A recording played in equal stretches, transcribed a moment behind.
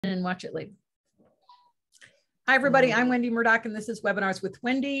and watch it later. Hi, everybody. I'm Wendy Murdoch, and this is Webinars with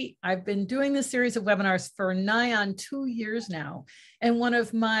Wendy. I've been doing this series of webinars for nigh on 2 years now. And one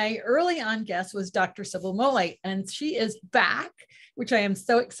of my early on guests was Dr. Sybille Molle, and she is back, which I am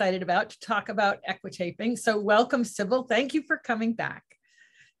so excited about, to talk about equitaping. So welcome, Sybille. Thank you for coming back.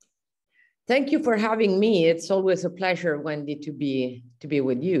 Thank you for having me. It's always a pleasure, Wendy, to be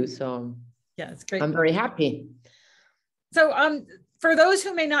with you. So yeah, it's great. I'm very happy. So for those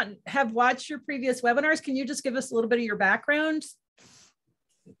who may not have watched your previous webinars, can you just give us a little bit of your background?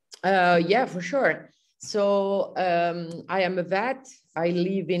 Yeah, for sure. So I am a vet. I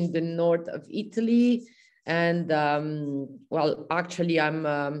live in the north of Italy. And well, actually, I'm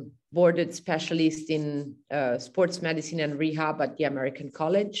a boarded specialist in sports medicine and rehab at the American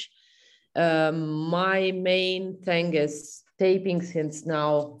College. My main thing is taping since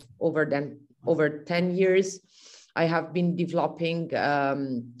now over 10 years. I have been developing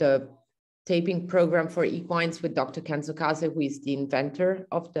the taping program for equines with Dr. Kenzo Kase, who is the inventor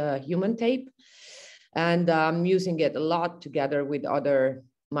of the human tape. And I'm using it a lot together with other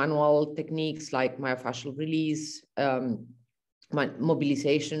manual techniques like myofascial release,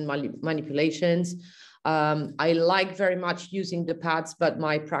 mobilization, manipulations. I like very much using the pads, but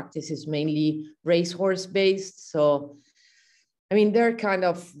my practice is mainly racehorse based. So I mean, they're kind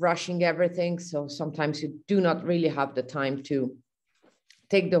of rushing everything. So sometimes you do not really have the time to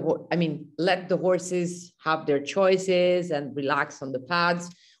take let the horses have their choices and relax on the pads.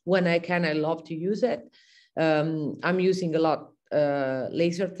 When I can, I love to use it. I'm using a lot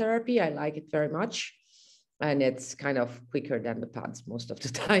laser therapy. I like it very much. And it's kind of quicker than the pads most of the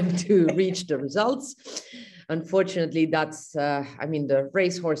time to reach the results. Unfortunately, that's, the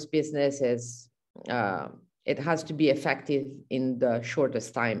racehorse business is, it has to be effective in the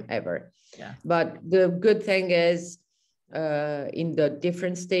shortest time ever. Yeah. But the good thing is in the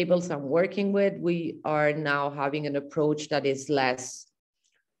different stables I'm working with, we are now having an approach that is less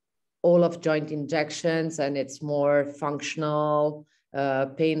all of joint injections, and it's more functional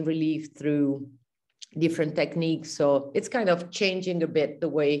pain relief through different techniques. So it's kind of changing a bit the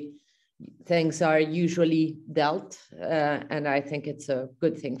way things are usually dealt. And I think it's a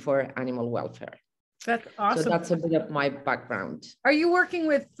good thing for animal welfare. That's awesome. So that's a bit of my background. Are you working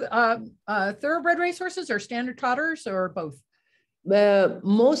with thoroughbred racehorses or standard trotters or both?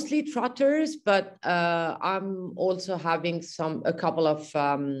 Mostly trotters, but I'm also having a couple of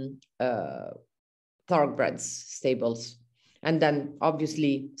thoroughbreds stables. And then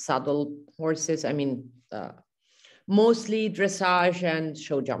obviously saddle horses. I mean, mostly dressage and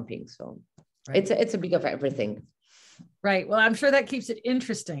show jumping. So right. It's a bit of everything. Right. Well, I'm sure that keeps it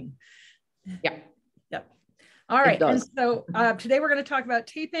interesting. Yeah. All right, and so today we're going to talk about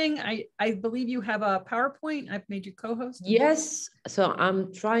taping. I believe you have a PowerPoint. I've made you co-host. Yes, so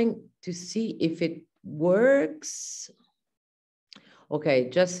I'm trying to see if it works. Okay,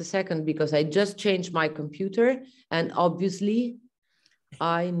 just a second, because I just changed my computer, and obviously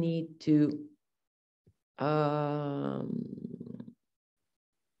I need to,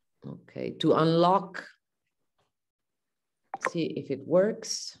 to unlock, see if it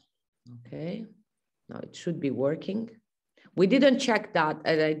works. Okay. Now it should be working. We didn't check that,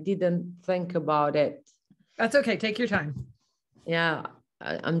 and I didn't think about it. That's okay. Take your time. Yeah,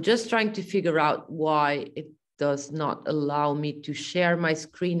 I'm just trying to figure out why it does not allow me to share my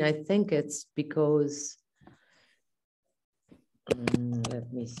screen. I think it's because,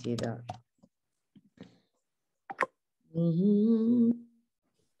 let me see that.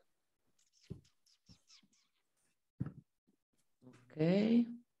 Okay.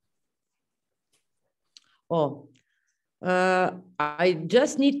 Oh, I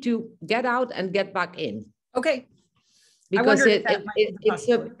just need to get out and get back in. Okay. Because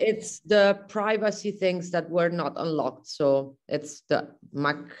it's the privacy things that were not unlocked. So it's the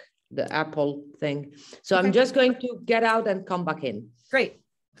Mac, the Apple thing. So okay. I'm just going to get out and come back in. Great.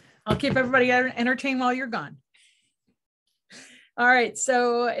 I'll keep everybody entertained while you're gone. All right.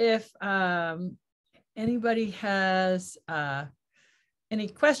 So if anybody has any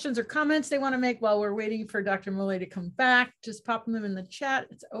questions or comments they want to make while we're waiting for Dr. Molle to come back, just pop them in the chat.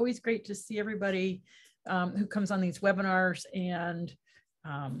 It's always great to see everybody who comes on these webinars, and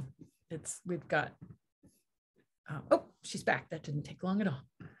we've got, oh, she's back. That didn't take long at all.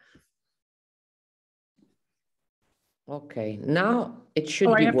 Okay, now it should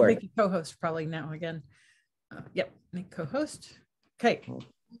be I have working. to make you co-host probably now again. Yep, make co-host. Okay.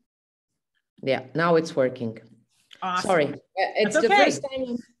 Yeah, now it's working. Awesome. Sorry, it's the first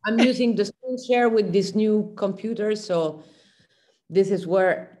time I'm using the screen share with this new computer. So this is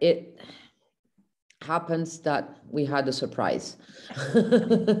where happens that we had a surprise.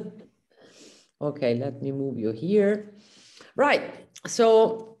 Okay, let me move you here. Right,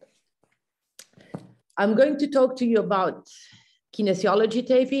 so I'm going to talk to you about kinesiology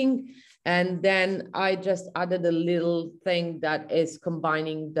taping, and then I just added a little thing that is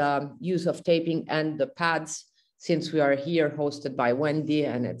combining the use of taping and the pads, since we are here hosted by Wendy,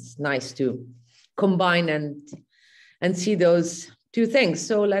 and it's nice to combine and see those two things.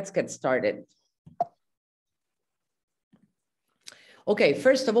 So let's get started. Okay,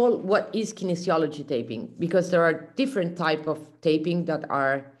 first of all, what is kinesiology taping? Because there are different types of taping that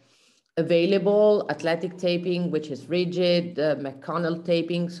are available: athletic taping, which is rigid, mechanical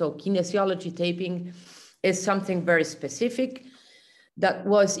taping. So kinesiology taping is something very specific that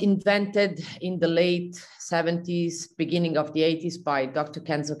was invented in the late 70s, beginning of the 80s by Dr.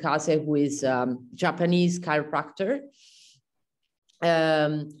 Kenzo Kase, who is a Japanese chiropractor.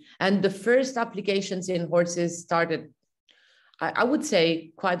 And the first applications in horses started, I would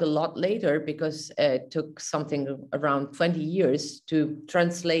say, quite a lot later, because it took something around 20 years to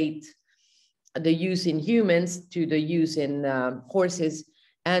translate the use in humans to the use in horses,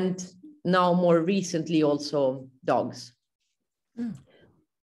 and now more recently also dogs.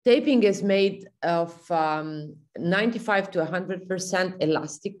 Taping is made of 95 to 100%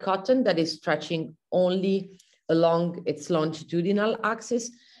 elastic cotton that is stretching only along its longitudinal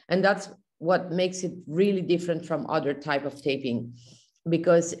axis, and that's what makes it really different from other type of taping,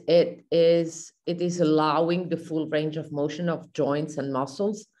 because it is allowing the full range of motion of joints and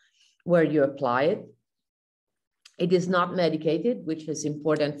muscles where you apply it. It is not medicated, which is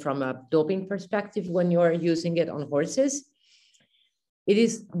important from a doping perspective when you're using it on horses.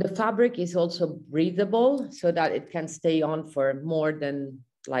 The fabric is also breathable, so that it can stay on for more than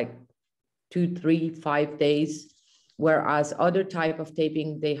like 2, 3, 5 days. Whereas other type of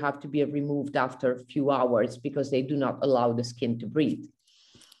taping, they have to be removed after a few hours because they do not allow the skin to breathe.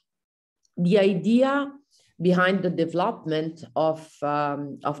 The idea behind the development of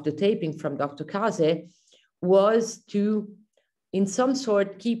the taping from Dr. Kase was to, in some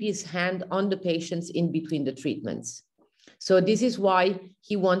sort, keep his hand on the patients in between the treatments. So this is why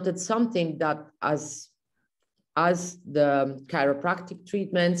he wanted something that, as the chiropractic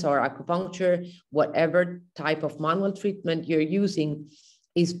treatments or acupuncture, whatever type of manual treatment you're using,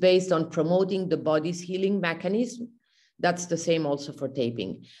 is based on promoting the body's healing mechanism. That's the same also for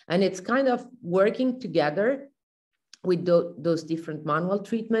taping. And it's kind of working together with those different manual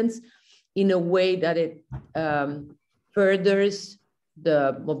treatments in a way that it furthers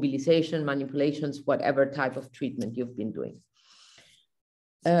the mobilization, manipulations, whatever type of treatment you've been doing.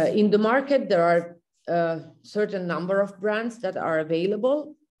 In the market, there are a certain number of brands that are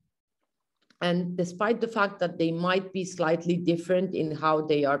available. And despite the fact that they might be slightly different in how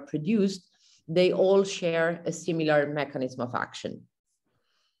they are produced, they all share a similar mechanism of action.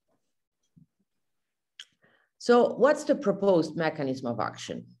 So what's the proposed mechanism of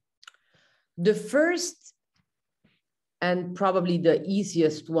action? The first, and probably the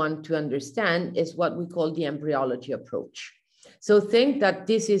easiest one to understand, is what we call the embryology approach. So think that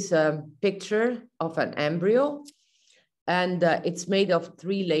this is a picture of an embryo, and it's made of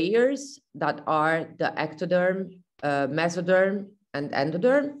 3 layers that are the ectoderm, mesoderm, and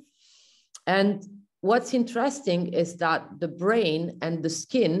endoderm. And what's interesting is that the brain and the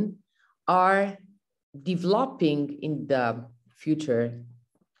skin are developing in the future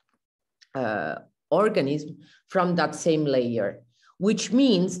organism from that same layer, which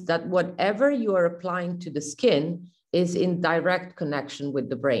means that whatever you are applying to the skin is in direct connection with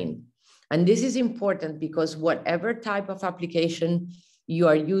the brain. And this is important because whatever type of application you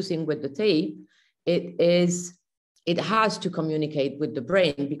are using with the tape, it has to communicate with the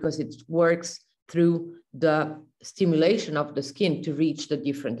brain, because it works through the stimulation of the skin to reach the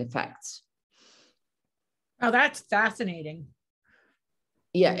different effects. Oh, that's fascinating.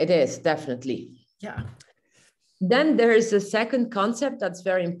 Yeah, it is, definitely. Yeah. Then there is a second concept that's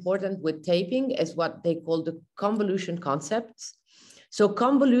very important with taping, is what they call the convolution concepts. So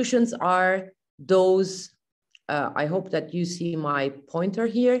convolutions are those, I hope that you see my pointer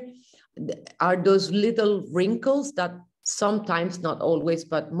here, are those little wrinkles that sometimes, not always,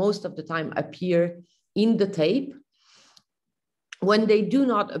 but most of the time appear in the tape. When they do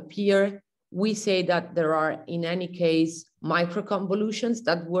not appear, we say that there are, in any case, microconvolutions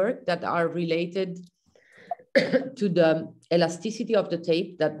that work, that are related to the elasticity of the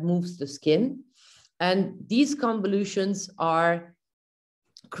tape that moves the skin. And these convolutions are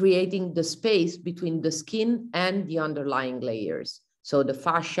creating the space between the skin and the underlying layers. So the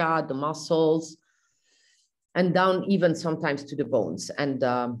fascia, the muscles, and down even sometimes to the bones and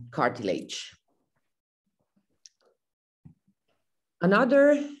the cartilage.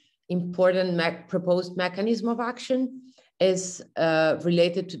 Another important proposed mechanism of action is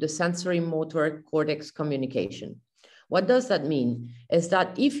related to the sensory motor cortex communication. What does that mean? Is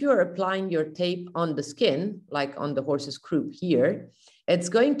that if you're applying your tape on the skin, like on the horse's croup here, it's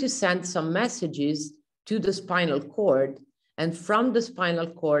going to send some messages to the spinal cord, and from the spinal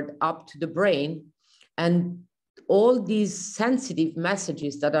cord up to the brain. And all these sensitive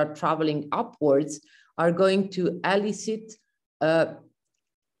messages that are traveling upwards are going to elicit, I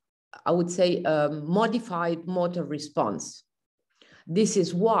would say, a modified motor response. This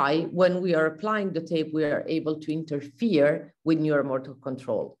is why when we are applying the tape, we are able to interfere with neuromotor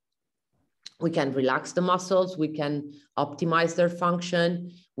control. We can relax the muscles, we can optimize their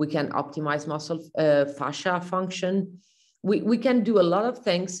function, we can optimize muscle fascia function. We can do a lot of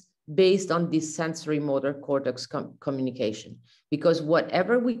things based on this sensory motor cortex communication, because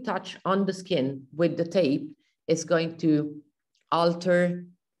whatever we touch on the skin with the tape is going to alter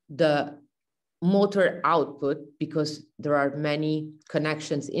the motor output, because there are many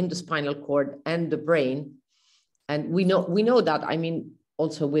connections in the spinal cord and the brain. And we know that, I mean,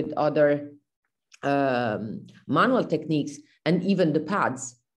 also with other manual techniques and even the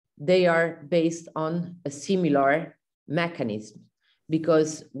pads, they are based on a similar mechanism.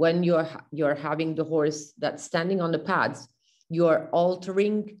 Because when you're having the horse that's standing on the pads, you're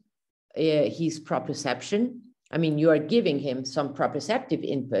altering his proprioception. I mean, you are giving him some proprioceptive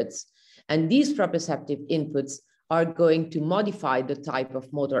inputs, and these proprioceptive inputs are going to modify the type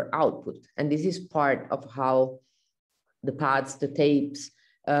of motor output. And this is part of how the pads, the tapes,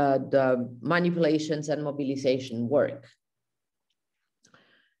 the manipulations and mobilization work.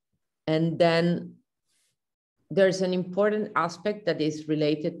 And then there's an important aspect that is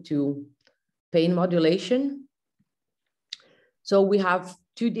related to pain modulation. So we have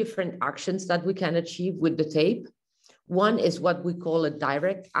two different actions that we can achieve with the tape. One is what we call a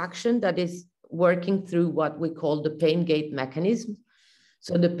direct action that is working through what we call the pain gate mechanism.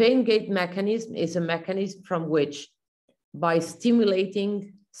 So the pain gate mechanism is a mechanism from which, by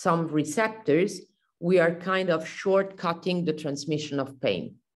stimulating some receptors, we are kind of shortcutting the transmission of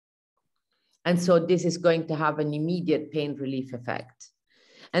pain. And so this is going to have an immediate pain relief effect.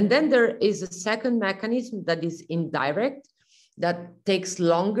 And then there is a second mechanism that is indirect, that takes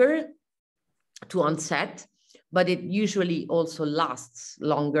longer to onset, but it usually also lasts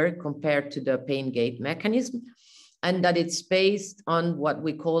longer compared to the pain gate mechanism. And that it's based on what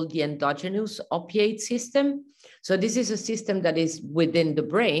we call the endogenous opiate system. So this is a system that is within the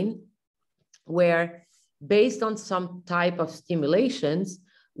brain, where based on some type of stimulations,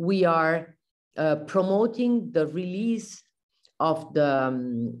 we are promoting the release of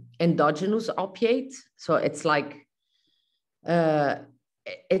the endogenous opiate. So it's like,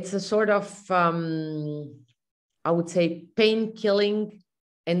 it's a sort of, I would say, pain-killing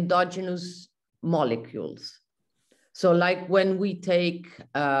endogenous molecules. So like when we take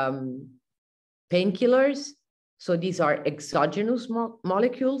painkillers, so these are exogenous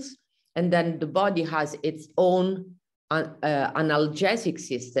molecules, and then the body has its own analgesic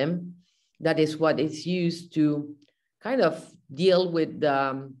system. That is what is used to kind of deal with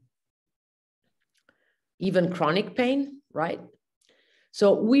even chronic pain, right?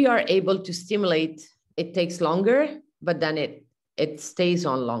 So we are able to stimulate, it takes longer, but then it stays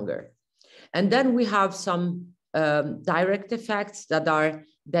on longer. And then we have some direct effects that are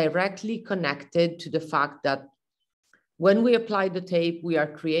directly connected to the fact that when we apply the tape, we are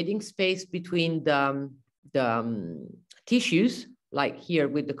creating space between the tissues, like here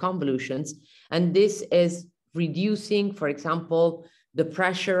with the convolutions, and this is reducing, for example, the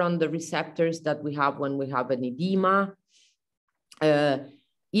pressure on the receptors that we have when we have an edema.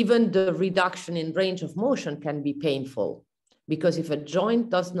 Even the reduction in range of motion can be painful, because if a joint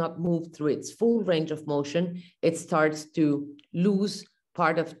does not move through its full range of motion, it starts to lose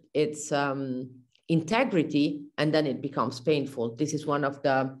part of its integrity, and then it becomes painful. This is one of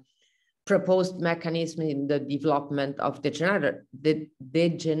the proposed mechanism in the development of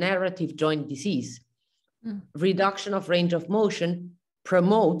degenerative joint disease. Reduction of range of motion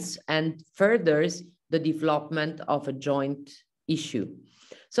promotes and furthers the development of a joint issue.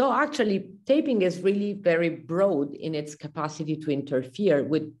 So actually, taping is really very broad in its capacity to interfere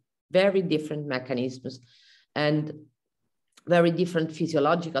with very different mechanisms and very different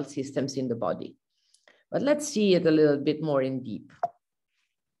physiological systems in the body. But let's see it a little bit more in deep.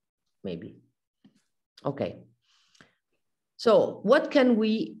 Maybe. Okay. So what can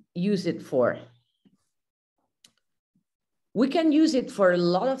we use it for? We can use it for a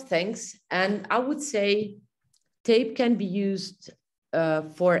lot of things. And I would say tape can be used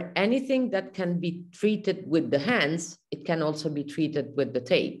for anything that can be treated with the hands, it can also be treated with the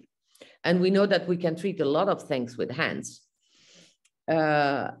tape. And we know that we can treat a lot of things with hands.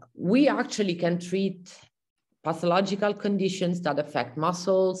 We actually can treat pathological conditions that affect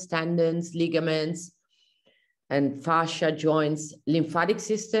muscles, tendons, ligaments, and fascia, joints, lymphatic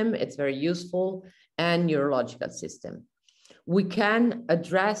system, it's very useful, and neurological system. We can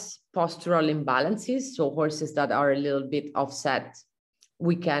address postural imbalances, so horses that are a little bit offset,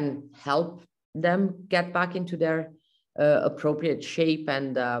 we can help them get back into their appropriate shape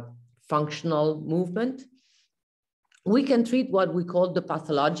and functional movement. We can treat what we call the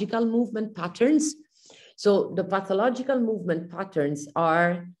pathological movement patterns. So the pathological movement patterns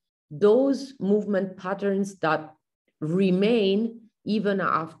are those movement patterns that remain even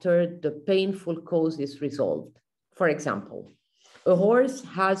after the painful cause is resolved. For example, a horse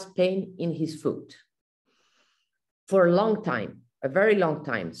has pain in his foot for a long time, a very long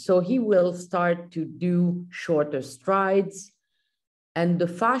time. So he will start to do shorter strides, and the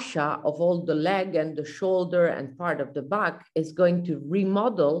fascia of all the leg and the shoulder and part of the back is going to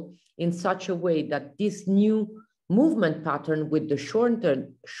remodel in such a way that this new movement pattern with the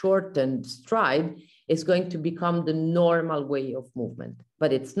shortened stride is going to become the normal way of movement.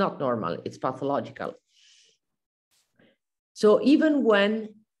 But it's not normal, it's pathological. So even when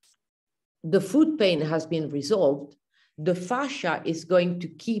the foot pain has been resolved, the fascia is going to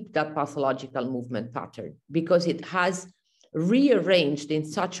keep that pathological movement pattern because it has rearranged in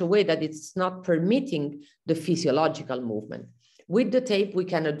such a way that it's not permitting the physiological movement. With the tape, we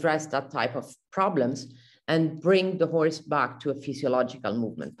can address that type of problems and bring the horse back to a physiological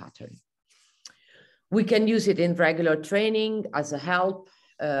movement pattern. We can use it in regular training as a help,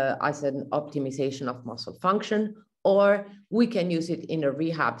 as an optimization of muscle function, or we can use it in a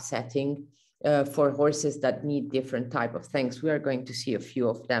rehab setting for horses that need different type of things. We are going to see a few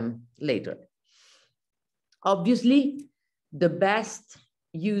of them later. Obviously, the best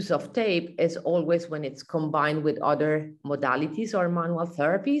use of tape is always when it's combined with other modalities or manual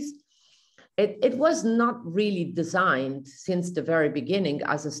therapies. It was not really designed since the very beginning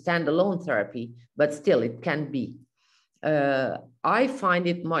as a standalone therapy, but still it can be. I find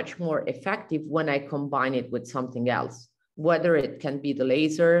it much more effective when I combine it with something else, whether it can be the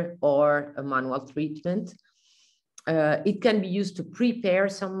laser or a manual treatment. It can be used to prepare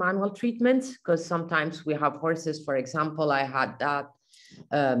some manual treatments, because sometimes we have horses, for example, I had that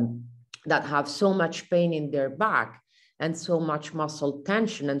have so much pain in their back and so much muscle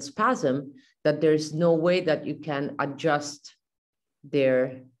tension and spasm that there's no way that you can adjust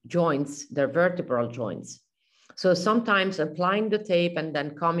their joints, their vertebral joints. So sometimes applying the tape and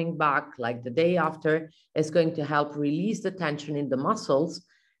then coming back like the day after is going to help release the tension in the muscles,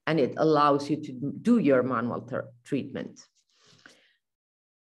 and it allows you to do your manual treatment.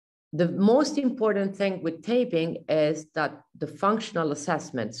 The most important thing with taping is that the functional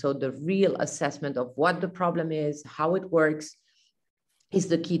assessment, so the real assessment of what the problem is, how it works, is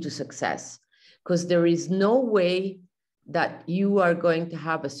the key to success. Because there is no way that you are going to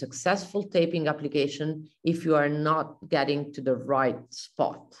have a successful taping application if you are not getting to the right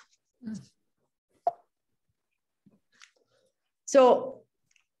spot. So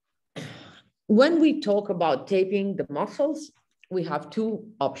when we talk about taping the muscles, we have two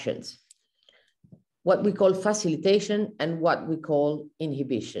options, what we call facilitation and what we call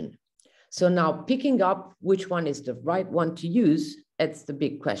inhibition. So now picking up which one is the right one to use, it's the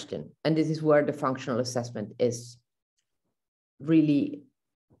big question. And this is where the functional assessment is really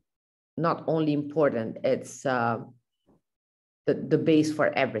not only important, it's the base for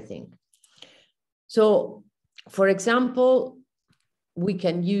everything. So for example, we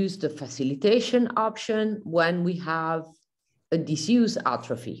can use the facilitation option when we have a disuse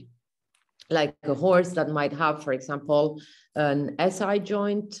atrophy, like a horse that might have, for example, an SI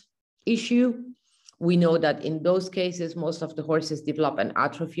joint issue. We know that in those cases, most of the horses develop an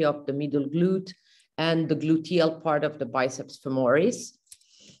atrophy of the middle glute and the gluteal part of the biceps femoris.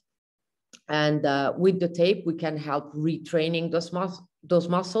 And with the tape, we can help retraining those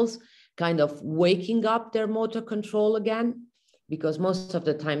muscles, kind of waking up their motor control again, because most of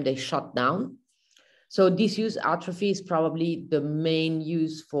the time they shut down. So disuse atrophy is probably the main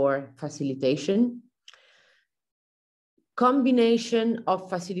use for facilitation. Combination of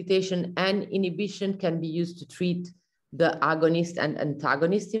facilitation and inhibition can be used to treat the agonist and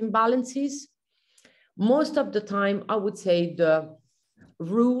antagonist imbalances. Most of the time, I would say the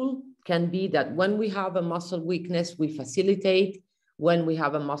rule can be that when we have a muscle weakness, we facilitate. When we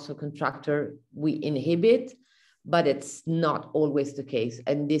have a muscle contractor, we inhibit, but it's not always the case.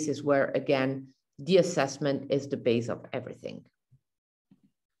 And this is where, again, the assessment is the base of everything.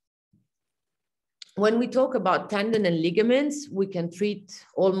 when we talk about tendon and ligaments, we can treat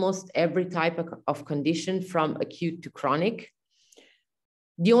almost every type of condition from acute to chronic.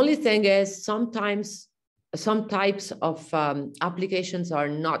 The only thing is sometimes some types of applications are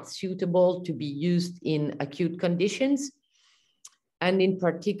not suitable to be used in acute conditions. And in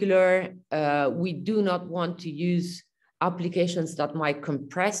particular, we do not want to use applications that might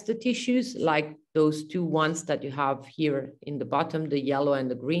compress the tissues, like those two ones that you have here in the bottom, the yellow and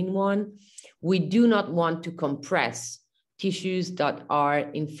the green one. We do not want to compress tissues that are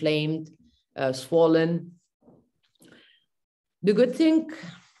inflamed, swollen. The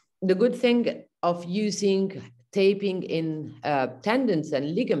good thing of using taping in tendons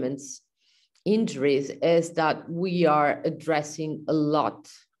and ligaments injuries is that we are addressing a lot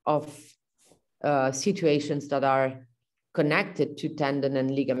of situations that are connected to tendon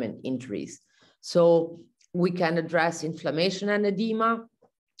and ligament injuries. So we can address inflammation and edema,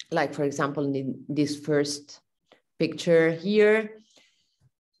 like for example, in this first picture here.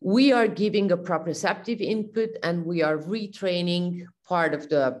 We are giving a proprioceptive input and we are retraining part of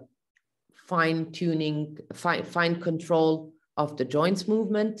the fine control of the joints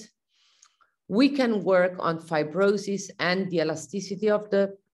movement. We can work on fibrosis and the elasticity of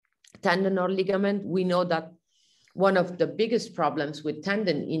the tendon or ligament. We know that one of the biggest problems with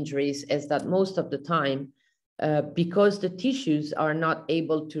tendon injuries is that most of the time, because the tissues are not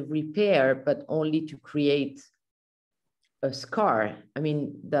able to repair, but only to create a scar. I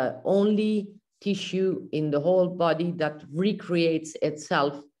mean, the only tissue in the whole body that recreates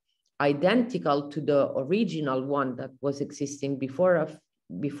itself identical to the original one that was existing before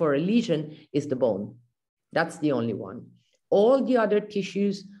a lesion is the bone. That's the only one. All the other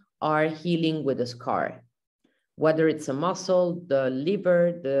tissues are healing with a scar. Whether it's a muscle, the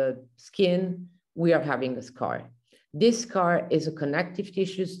liver, the skin, we are having a scar. This scar is a connective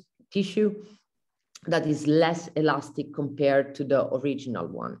tissue that is less elastic compared to the original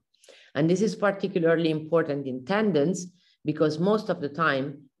one. And this is particularly important in tendons because most of the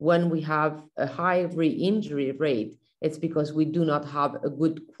time when we have a high re-injury rate, it's because we do not have a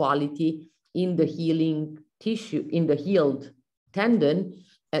good quality in the healing tissue, in the healed tendon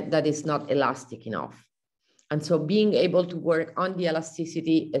that is not elastic enough. And so being able to work on the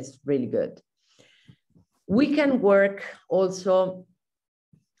elasticity is really good. We can work also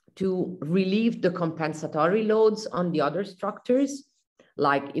to relieve the compensatory loads on the other structures.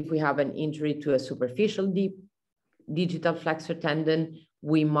 Like if we have an injury to a superficial deep digital flexor tendon,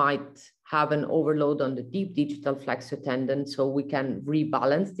 we might have an overload on the deep digital flexor tendon, so we can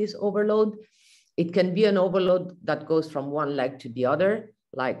rebalance this overload. It can be an overload that goes from one leg to the other,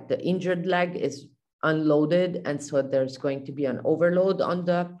 like the injured leg is unloaded, and so there's going to be an overload on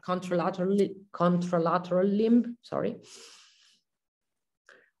the contralateral limb, sorry.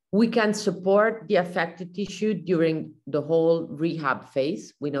 We can support the affected tissue during the whole rehab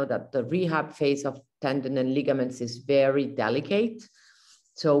phase. We know that the rehab phase of tendon and ligaments is very delicate.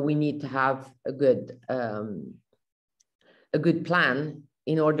 So we need to have a good plan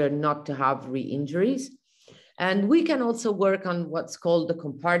in order not to have re-injuries. And we can also work on what's called the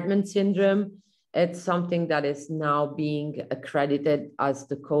compartment syndrome. It's something that is now being accredited as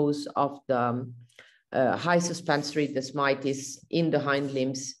the cause of the high suspensory desmitis in the hind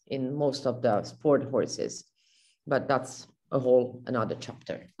limbs in most of the sport horses. But that's a whole another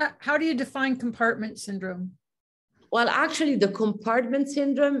chapter. How do you define compartment syndrome? Well, actually, the compartment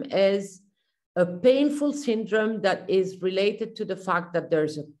syndrome is a painful syndrome that is related to the fact that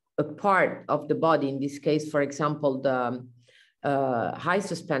there's a part of the body, in this case, for example, the high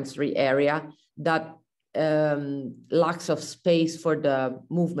suspensory area that lacks of space for the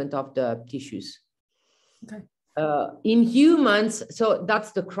movement of the tissues. Okay. In humans, so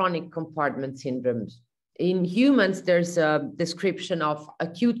that's the chronic compartment syndrome. In humans, there's a description of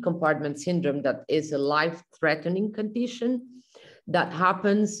acute compartment syndrome that is a life-threatening condition that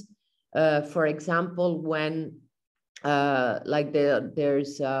happens, for example, when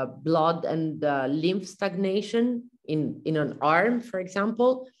there's blood and lymph stagnation in an arm, for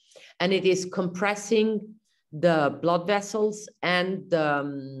example, and it is compressing the blood vessels and the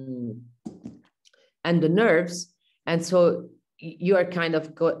nerves, and so you are kind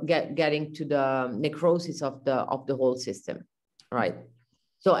of getting to the necrosis of the whole system, right?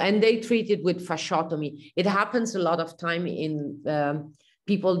 So, and they treat it with fasciotomy. It happens a lot of time in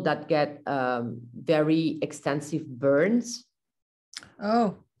people that get very extensive burns.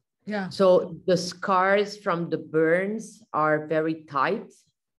 Oh, yeah. So the scars from the burns are very tight,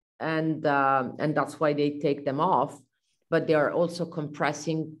 and that's why they take them off. But they are also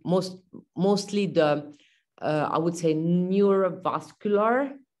compressing mostly the I would say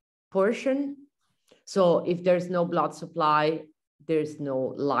neurovascular portion. So if there's no blood supply, there's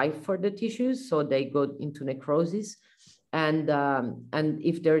no life for the tissues, so they go into necrosis. And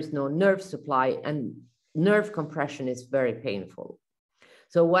if there's no nerve supply, and nerve compression is very painful.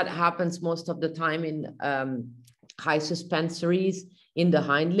 So what happens most of the time in high suspensories in the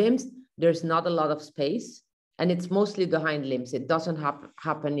hind limbs, there's not a lot of space, and it's mostly the hind limbs. It doesn't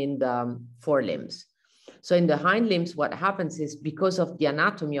happen in the forelimbs. So in the hind limbs, what happens is, because of the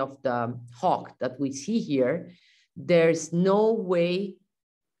anatomy of the hock that we see here, there's no way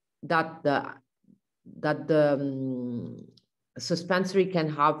that the suspensory can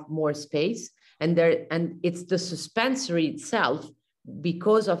have more space. And it's the suspensory itself,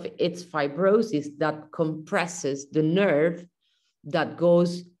 because of its fibrosis, that compresses the nerve that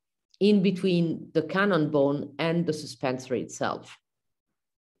goes in between the cannon bone and the suspensory itself.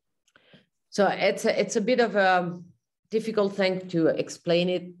 So it's a bit of a difficult thing to explain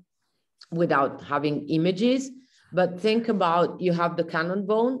it without having images, but think about, you have the cannon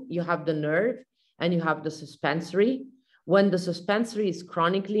bone, you have the nerve, and you have the suspensory. When the suspensory is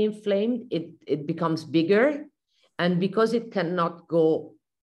chronically inflamed, it becomes bigger. And because it cannot go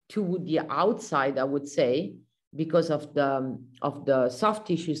to the outside, I would say, because of the soft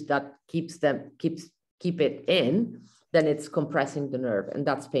tissues that keep it in, then it's compressing the nerve, and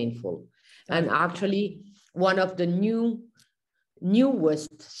that's painful. And actually, one of the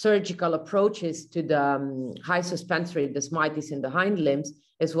newest surgical approaches to the high suspensory desmitis in the hind limbs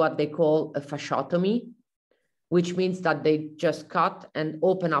is what they call a fasciotomy, which means that they just cut and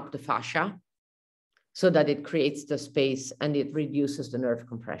open up the fascia so that it creates the space and it reduces the nerve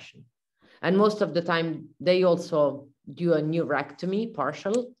compression. And most of the time, they also do a neurectomy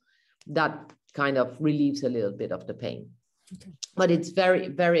partial that kind of relieves a little bit of the pain. Okay. But it's very,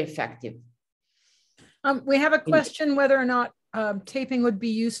 very effective. We have a question whether or not taping would be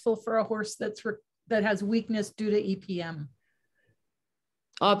useful for a horse that has weakness due to EPM.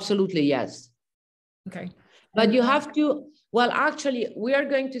 Absolutely, yes. Okay. But you have to, well, actually, we are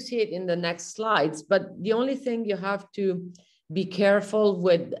going to see it in the next slides, but the only thing you have to be careful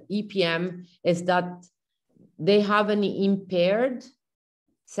with EPM is that they have an impaired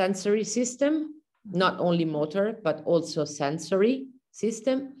sensory system, not only motor, but also sensory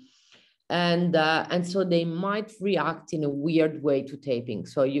system. And so they might react in a weird way to taping.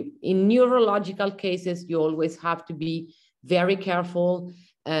 So in neurological cases, you always have to be very careful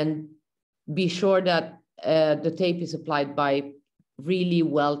and be sure that the tape is applied by really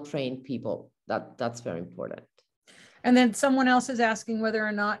well-trained people. That's very important. And then someone else is asking whether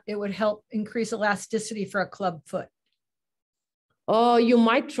or not it would help increase elasticity for a club foot. Oh, you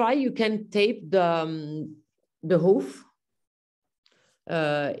might try. You can tape the hoof.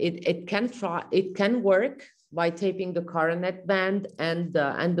 It can work by taping the coronet band and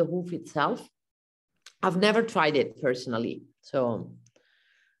the hoof itself. I've never tried it personally, so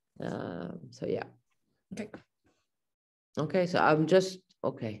yeah. Okay, so I'm just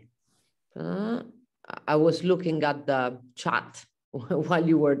okay. I was looking at the chat while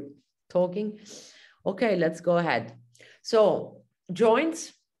you were talking. Okay, let's go ahead. So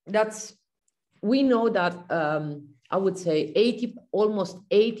joints, we know that I would say almost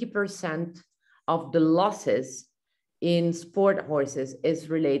 80% of the losses in sport horses is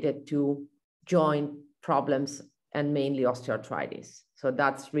related to joint problems and mainly osteoarthritis. So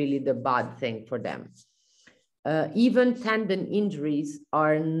that's really the bad thing for them. Even tendon injuries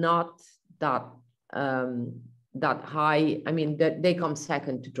are not that high. I mean, they come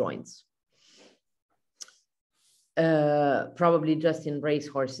second to joints. Probably just in race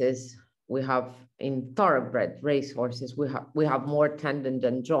horses, we have in thoroughbred race horses, we have more tendon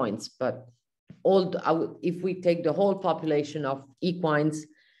than joints, but if we take the whole population of equines,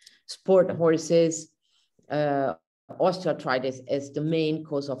 sport horses, osteoarthritis is the main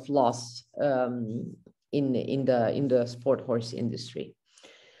cause of loss in the sport horse industry.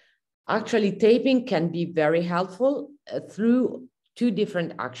 Actually, taping can be very helpful through two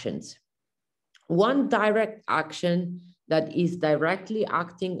different actions. One direct action that is directly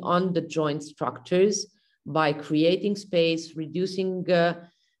acting on the joint structures by creating space, reducing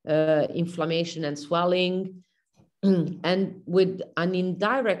inflammation and swelling, and with an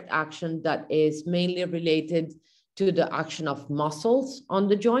indirect action that is mainly related to the action of muscles on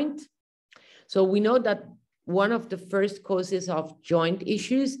the joint. So we know that one of the first causes of joint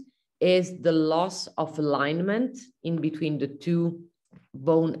issues is the loss of alignment in between the two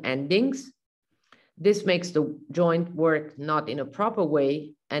bone endings. This makes the joint work not in a proper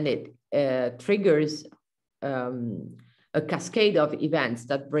way, and it triggers a cascade of events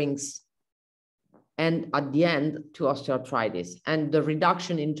that brings and at the end to osteoarthritis. And the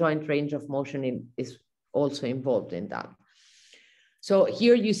reduction in joint range of motion is also involved in that. So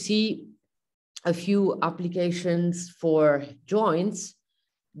here you see a few applications for joints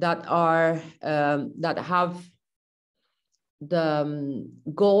that are that have the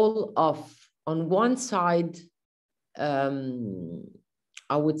goal of, on one side,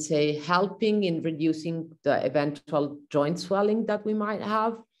 I would say helping in reducing the eventual joint swelling that we might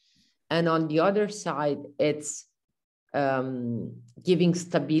have. And on the other side, it's giving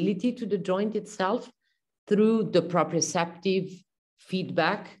stability to the joint itself through the proprioceptive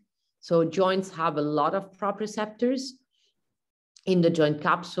feedback. So joints have a lot of proprioceptors in the joint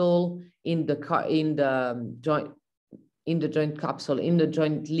capsule, in the joint capsule, in the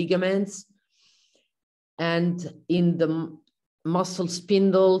joint ligaments, and in the muscle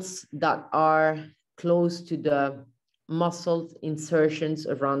spindles that are close to the muscle insertions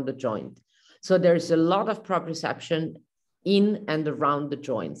around the joint. So there's a lot of proprioception in and around the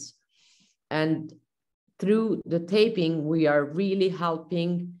joints. And through the taping, we are really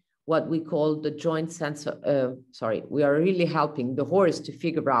helping what we call the joint sense of, we are really helping the horse to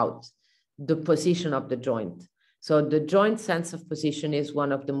figure out the position of the joint. So the joint sense of position is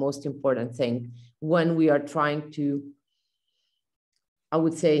one of the most important things when we are trying to, I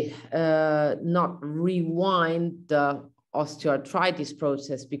would say, not rewind the osteoarthritis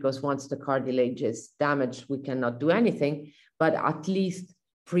process, because once the cartilage is damaged, we cannot do anything, but at least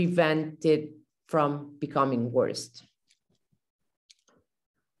prevent it from becoming worse.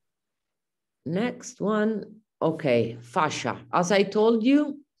 Next one, okay, fascia. As I told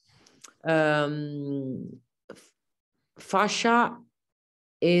you, fascia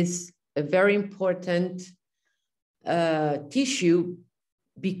is a very important tissue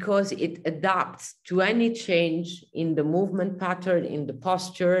because it adapts to any change in the movement pattern, in the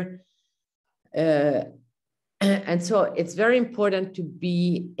posture. And so it's very important to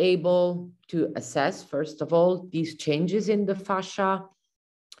be able to assess, first of all, these changes in the fascia,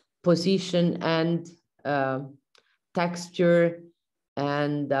 position and texture.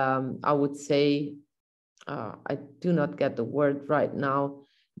 And I would say, I do not get the word right now.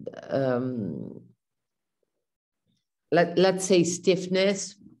 Let's say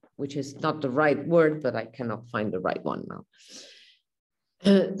stiffness, which is not the right word, but I cannot find the right one now.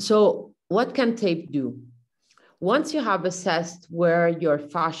 So what can tape do? Once you have assessed where your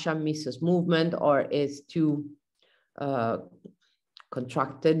fascia misses movement or is too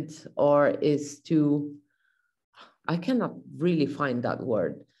contracted or is too, I cannot really find that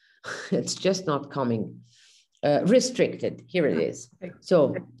word. It's just not coming. Restricted, here it is.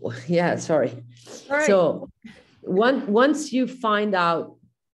 So, yeah, sorry. All right. So once you find out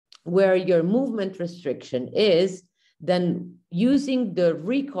where your movement restriction is, then using the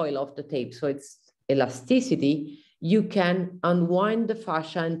recoil of the tape, so it's elasticity, you can unwind the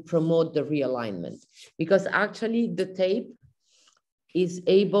fascia and promote the realignment, because actually the tape is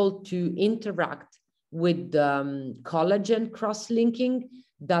able to interact with the collagen cross-linking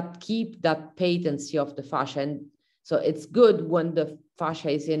that keep that patency of the fascia. And so it's good when the fascia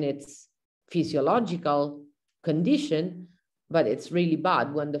is in its physiological condition, but it's really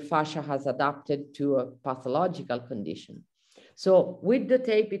bad when the fascia has adapted to a pathological condition. So with the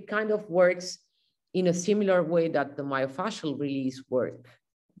tape, it kind of works in a similar way that the myofascial release work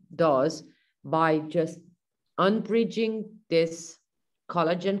does, by just unbridging this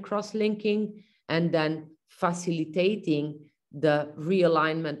collagen cross-linking and then facilitating the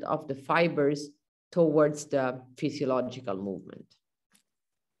realignment of the fibers towards the physiological movement.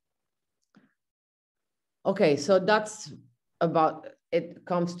 Okay, so that's about, it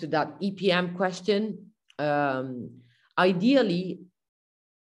comes to that EPM question. Ideally,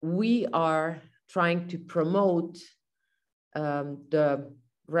 we are trying to promote the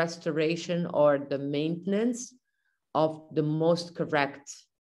restoration or the maintenance of the most correct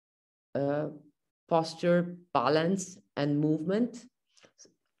posture, balance, and movement.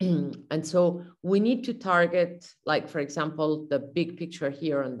 And so we need to target, like, for example, the big picture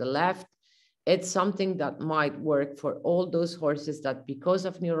here on the left. It's something that might work for all those horses that, because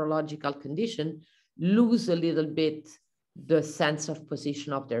of neurological condition, lose a little bit the sense of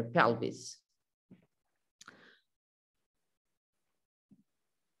position of their pelvis.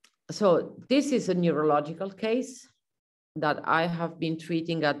 So this is a neurological case that I have been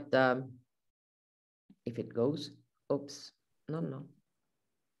treating at the, if it goes, oops, no.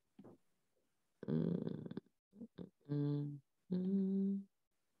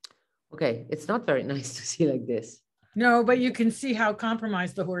 Okay, it's not very nice to see like this. No, but you can see how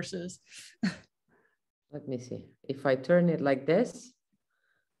compromised the horse is. Let me see. If I turn it like this,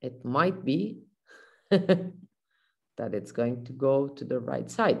 it might be. that it's going to go to the right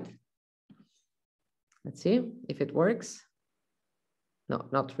side. Let's see if it works. No,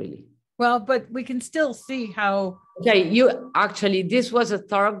 not really. Well, but we can still see how. Okay, you actually, this was a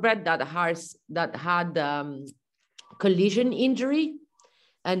thoroughbred that had collision injury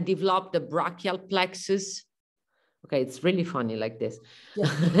and developed the brachial plexus. Okay, it's really funny like this.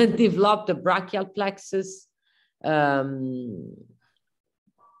 Yeah. Developed the brachial plexus. How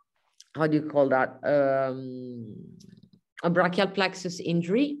do you call that? A brachial plexus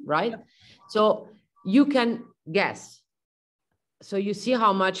injury, right? Yeah. So you can guess. So you see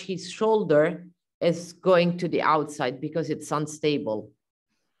how much his shoulder is going to the outside because it's unstable.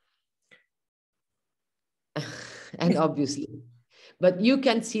 And obviously, but you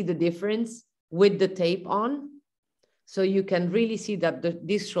can see the difference with the tape on. So you can really see that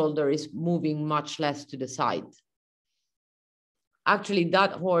this shoulder is moving much less to the side. Actually,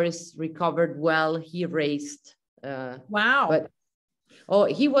 that horse recovered well. He raced. Wow. But, oh,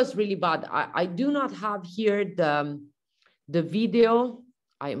 he was really bad. I do not have here the video.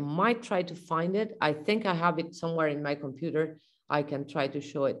 I might try to find it. I think I have it somewhere in my computer. I can try to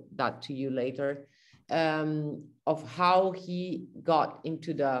show that to you later, of how he got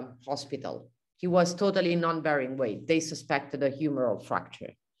into the hospital. He was totally non-bearing weight. They suspected a humeral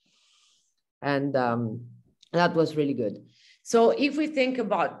fracture. And that was really good. So if we think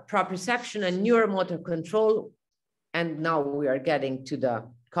about proprioception and neuromotor control, and now we are getting to the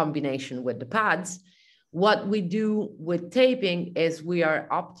combination with the pads, what we do with taping is we are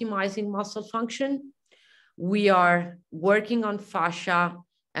optimizing muscle function. We are working on fascia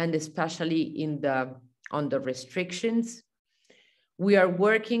and especially on the restrictions. We are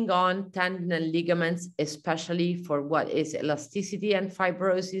working on tendon and ligaments, especially for what is elasticity and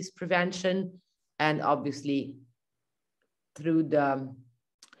fibrosis prevention, and obviously through the,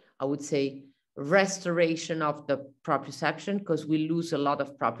 I would say, restoration of the proprioception, because we lose a lot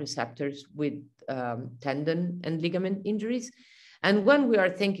of proprioceptors with tendon and ligament injuries. And when we are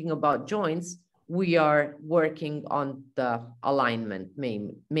thinking about joints, we are working on the alignment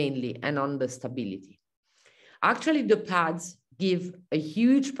mainly and on the stability. Actually, the pads give a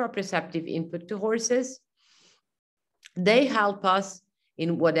huge proprioceptive input to horses. They help us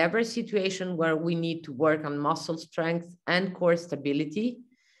in whatever situation where we need to work on muscle strength and core stability.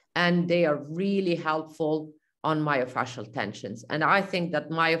 And they are really helpful on myofascial tensions. And I think that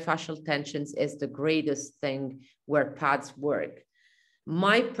myofascial tensions is the greatest thing where pads work.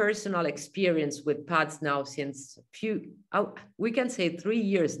 My personal experience with pads now since we can say 3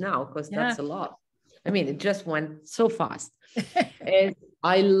 years now, because that's a lot. I mean, it just went so fast. And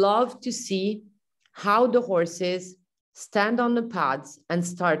I love to see how the horses stand on the pads and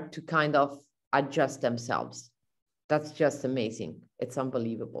start to kind of adjust themselves. That's just amazing. It's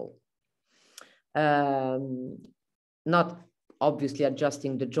unbelievable. Not obviously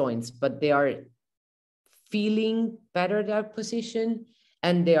adjusting the joints, but they are feeling better their position,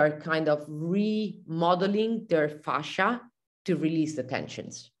 and they are kind of remodeling their fascia to release the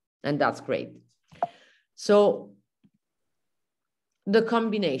tensions. And that's great. So the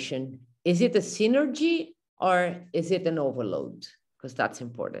combination, is it a synergy or is it an overload? Because that's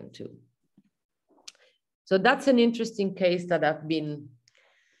important too. So that's an interesting case that I've been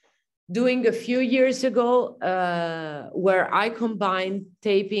doing a few years ago, where I combined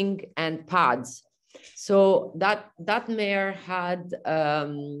taping and pads. So that mare had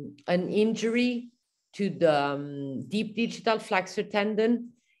an injury to the deep digital flexor tendon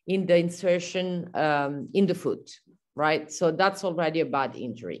in the insertion in the foot, right? So that's already a bad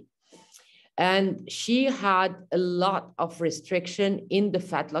injury. And she had a lot of restriction in the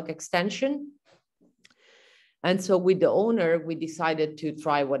fetlock extension. And so with the owner, we decided to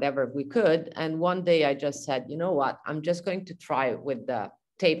try whatever we could. And one day I just said, you know what, I'm just going to try with the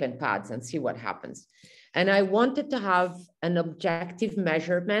tape and pads and see what happens. And I wanted to have an objective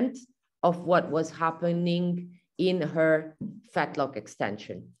measurement of what was happening in her fetlock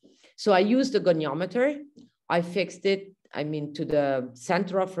extension. So I used a goniometer. I fixed it, to the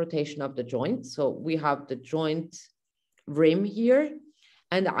center of rotation of the joint. So we have the joint rim here,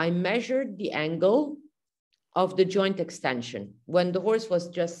 and I measured the angle of the joint extension when the horse was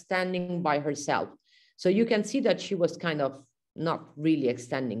just standing by herself. So you can see that she was kind of not really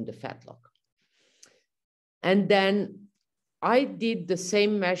extending the fetlock. And then I did the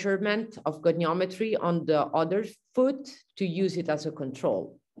same measurement of goniometry on the other foot to use it as a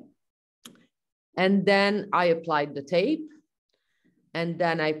control. And then I applied the tape, and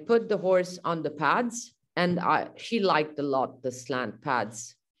then I put the horse on the pads, and she liked a lot the slant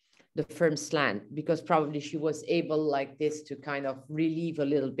pads, the firm slant, because probably she was able like this to kind of relieve a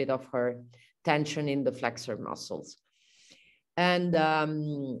little bit of her tension in the flexor muscles. And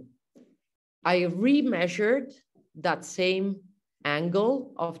I remeasured that same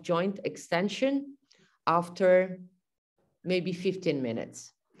angle of joint extension after maybe 15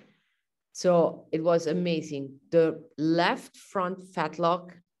 minutes. So it was amazing. The left front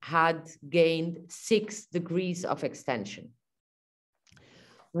fetlock had gained 6 degrees of extension.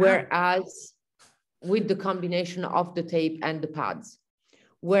 Whereas with the combination of the tape and the pads,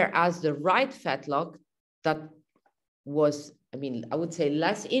 whereas the right fetlock that was, I mean, I would say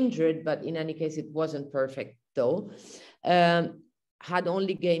less injured, but in any case, it wasn't perfect though, had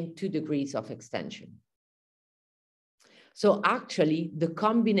only gained 2 degrees of extension. So actually the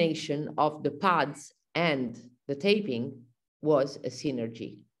combination of the pads and the taping was a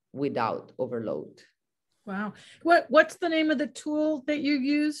synergy without overload. Wow. What's the name of the tool that you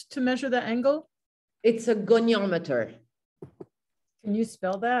use to measure the angle? It's a goniometer. Can you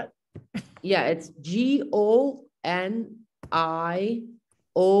spell that? Yeah, it's Goniometer.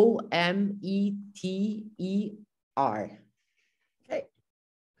 Okay.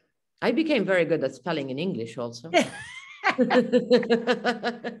 I became very good at spelling in English also.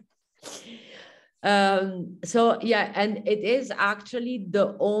 So yeah, and it is actually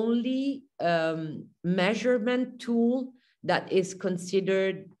the only measurement tool that is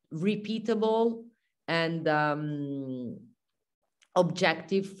considered repeatable and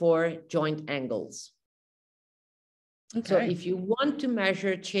objective for joint angles. Okay. So if you want to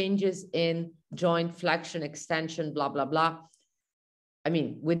measure changes in joint flexion, extension, blah, blah, blah, I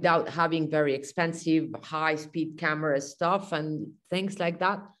mean, without having very expensive high-speed camera stuff and things like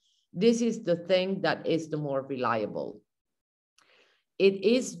that, this is the thing that is the more reliable. It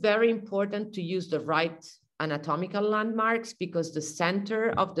is very important to use the right anatomical landmarks because the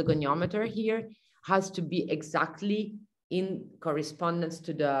center of the goniometer here has to be exactly in correspondence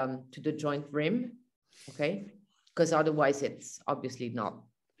to the joint rim, okay? Because otherwise it's obviously not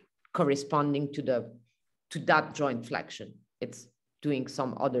corresponding to that joint flexion. It's doing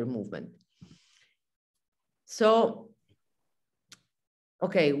some other movement. So,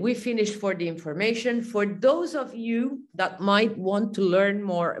 okay, we finished for the information. For those of you that might want to learn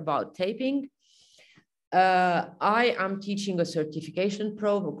more about taping, I am teaching a certification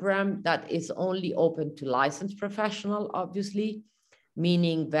program that is only open to licensed professionals, obviously,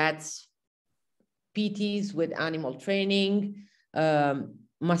 meaning vets, PTs with animal training,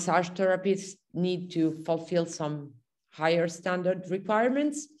 massage therapists need to fulfill some higher standard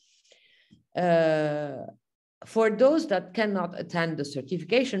requirements. For those that cannot attend the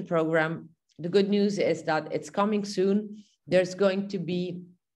certification program, the good news is that it's coming soon. There's going to be,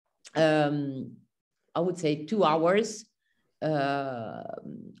 I would say, 2 hours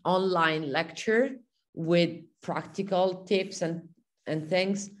online lecture with practical tips and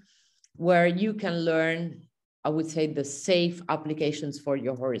things where you can learn, I would say, the safe applications for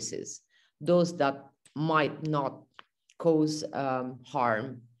your horses, those that might not cause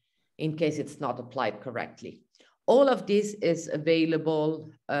harm in case it's not applied correctly. All of this is available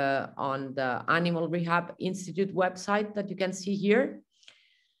on the Animal Rehab Institute website that you can see here.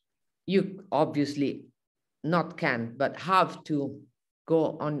 You obviously not can, but have to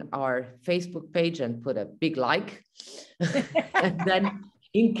go on our Facebook page and put a big like. And then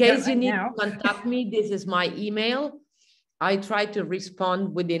in case you need to contact me, this is my email. I try to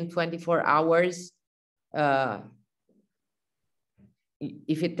respond within 24 hours.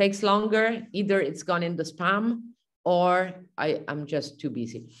 If it takes longer, either it's gone in the spam or I'm just too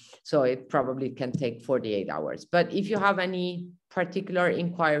busy. So it probably can take 48 hours. But if you have any particular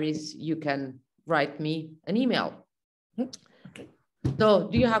inquiries, you can write me an email. Okay. So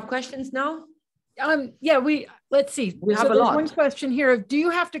do you have questions now? Yeah, let's see. We have a lot. One question here of, do you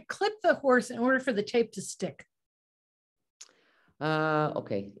have to clip the horse in order for the tape to stick?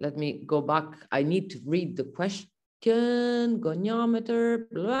 Okay, let me go back. I need to read the question. Goniometer,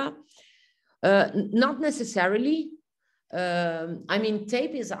 blah. Not necessarily. I mean,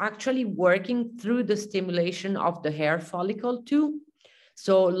 tape is actually working through the stimulation of the hair follicle too.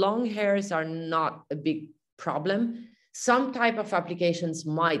 So long hairs are not a big problem. Some type of applications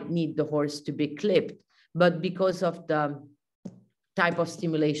might need the horse to be clipped, but because of the type of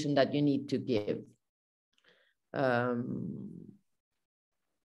stimulation that you need to give.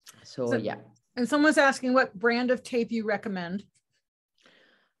 So yeah. And someone's asking what brand of tape you recommend.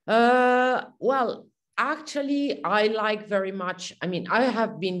 Well, actually, I like very much, I mean, I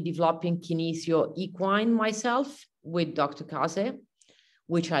have been developing Kinesio Equine myself with Dr. Kaze,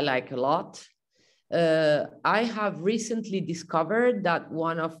 which I like a lot. I have recently discovered that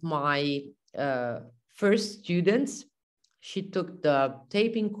one of my first students, She took the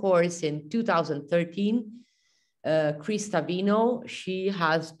taping course in 2013. Krista Vino, she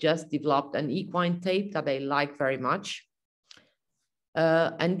has just developed an equine tape that I like very much.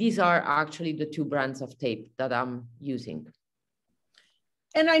 And these are actually the two brands of tape that I'm using.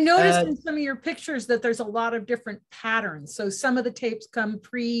 And I noticed in some of your pictures that there's a lot of different patterns. So some of the tapes come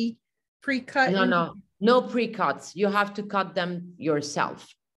pre-cut. No pre-cuts. You have to cut them yourself.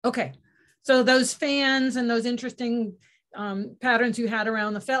 Okay. So those fans and those interesting patterns you had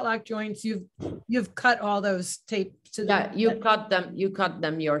around the fetlock joints, you've cut all those tapes. You cut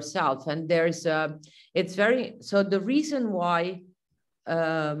them yourself. And there's it's very, so the reason why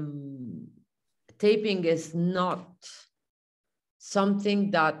taping is not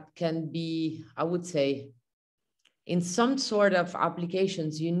something that can be, I would say, in some sort of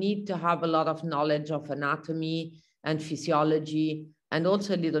applications, you need to have a lot of knowledge of anatomy and physiology, and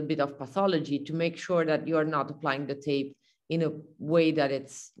also a little bit of pathology to make sure that you're not applying the tape in a way that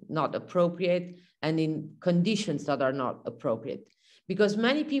it's not appropriate and in conditions that are not appropriate. Because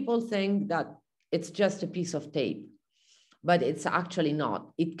many people think that it's just a piece of tape, but it's actually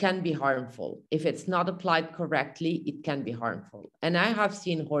not. It can be harmful. If it's not applied correctly, it can be harmful. And I have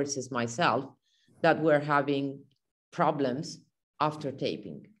seen horses myself that were having problems after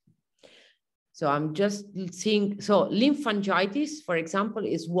taping. So I'm just seeing, so lymphangitis, for example,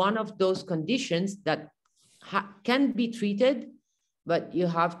 is one of those conditions that can be treated, but you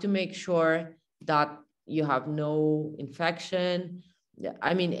have to make sure that you have no infection.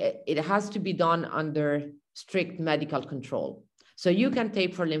 I mean, it has to be done under strict medical control. So you can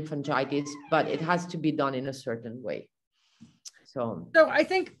tape for lymphangitis, but it has to be done in a certain way. So I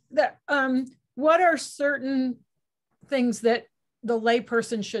think that what are certain things that the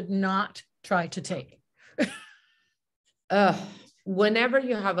layperson should not try to tape? Whenever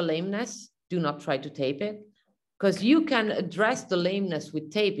you have a lameness, do not try to tape it, because you can address the lameness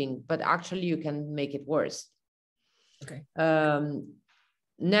with taping, but actually you can make it worse. Okay.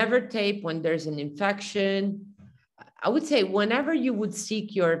 Never tape when there's an infection. I would say whenever you would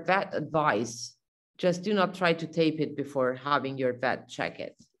seek your vet advice, just do not try to tape it before having your vet check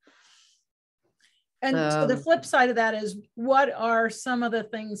it. And so the flip side of that is, what are some of the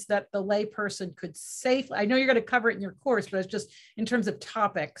things that the layperson could safely, I know you're going to cover it in your course, but it's just in terms of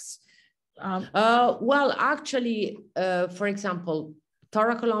topics. Well, actually, for example,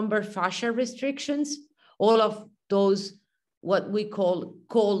 thoracolumbar fascia restrictions, all of those, what we call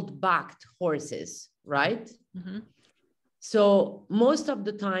cold-backed horses, right? Mm-hmm. So most of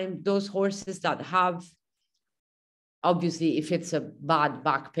the time, those horses that have, obviously, if it's a bad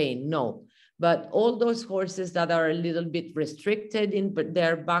back pain, no. But all those horses that are a little bit restricted in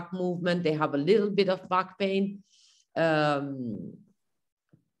their back movement, they have a little bit of back pain.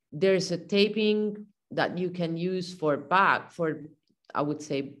 There's a taping that you can use for back, for, I would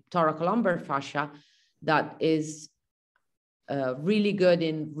say, thoracolumbar fascia that is really good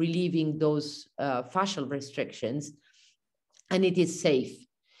in relieving those fascial restrictions. And it is safe,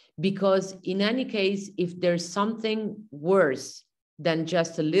 because in any case, if there's something worse than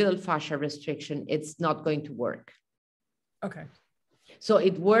just a little fascia restriction, it's not going to work. Okay. So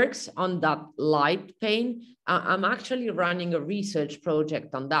it works on that light pain. I'm actually running a research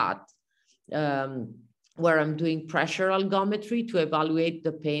project on that, where I'm doing pressure algometry to evaluate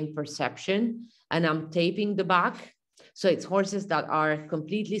the pain perception, and I'm taping the back. So it's horses that are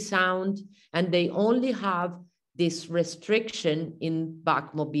completely sound, and they only have this restriction in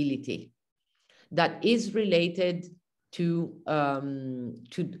back mobility that is related to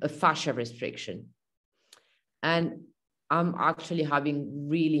a fascia restriction. And I'm actually having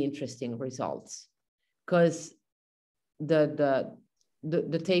really interesting results, because the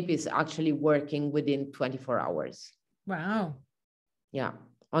tape is actually working within 24 hours. Wow. Yeah,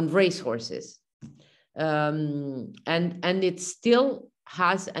 on race horses. And it still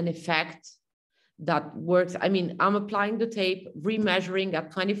has an effect that works. I mean, I'm applying the tape, remeasuring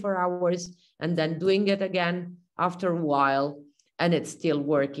at 24 hours, and then doing it again after a while, and it's still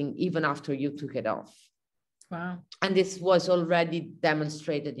working even after you took it off. Wow. And this was already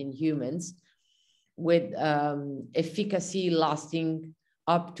demonstrated in humans with efficacy lasting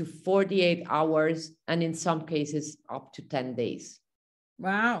up to 48 hours, and in some cases up to 10 days.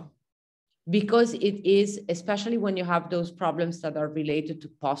 Wow. Because it is, especially when you have those problems that are related to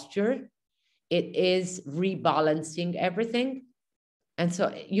posture, it is rebalancing everything. And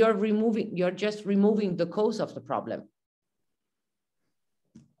so you're just removing the cause of the problem.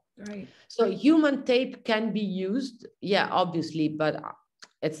 Right. So human tape can be used, yeah, obviously, but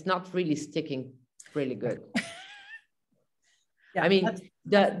it's not really sticking really good. Yeah, I mean,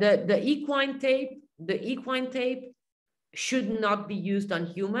 the equine tape should not be used on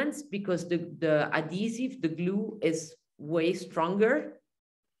humans because the adhesive, the glue is way stronger.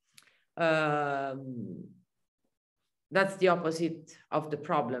 That's the opposite of the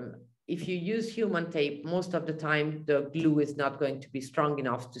problem. If you use human tape, most of the time, the glue is not going to be strong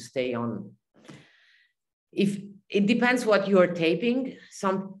enough to stay on. If it depends what you're taping,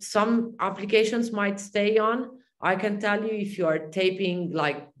 some applications might stay on. I can tell you if you are taping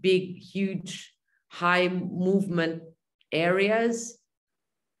like big, huge, high movement areas,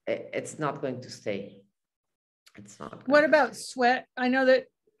 it's not going to stay. It's not. What about sweat? I know that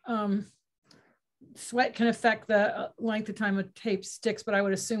sweat can affect the length of time a tape sticks, but I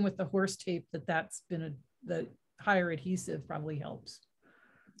would assume with the horse tape that's been the higher adhesive probably helps.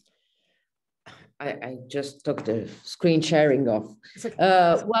 I just took the screen sharing off.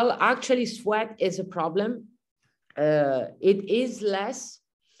 Well, actually, sweat is a problem. It is less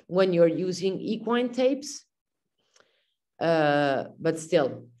when you're using equine tapes, but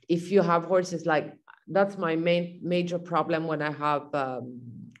still, if you have horses like, that's my major problem when I have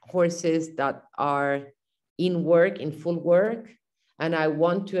horses that are in full work, and I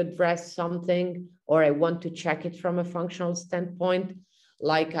want to address something, or I want to check it from a functional standpoint.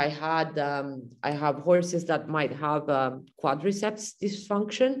 Like I have horses that might have quadriceps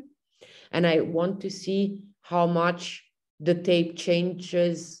dysfunction, and I want to see how much the tape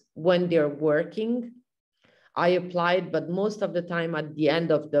changes when they're working. I applied, but most of the time at the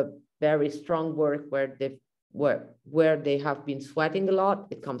end of the very strong work where they have been sweating a lot,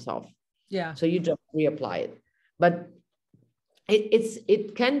 it comes off. Yeah. So you just reapply it. But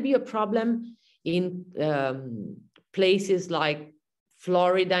it can be a problem in places like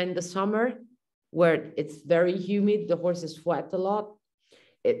Florida in the summer, where it's very humid, the horses sweat a lot,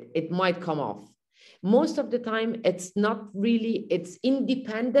 it might come off. Most of the time, it's not really, it's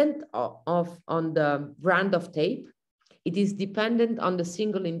independent on the brand of tape. It is dependent on the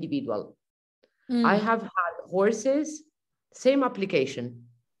single individual. I have had horses, same application.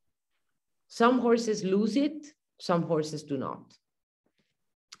 Some horses lose it, some horses do not.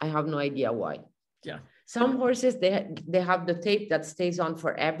 I have no idea why. Yeah. Some horses, they have the tape that stays on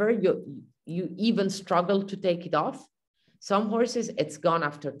forever. You even struggle to take it off. Some horses, it's gone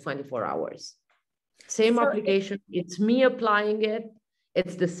after 24 hours. Same application, it's me applying it.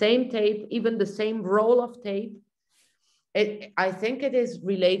 It's the same tape, even the same roll of tape. I think it is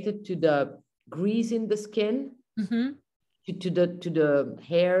related to the grease in the skin, to the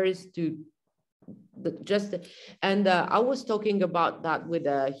hairs, I was talking about that with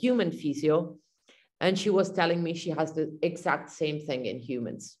a human physio, and she was telling me she has the exact same thing in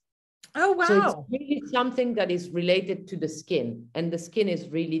humans. Oh, wow. So it's really something that is related to the skin, and the skin is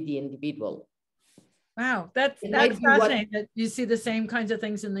really the individual. Wow, that's fascinating that you see the same kinds of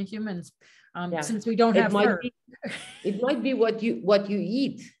things in the humans, since we don't have fur. It might be what you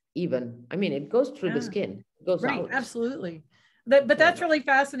eat even. I mean, it goes through the skin. It goes out. Absolutely. But that's really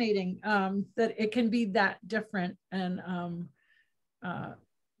fascinating, that it can be that different. And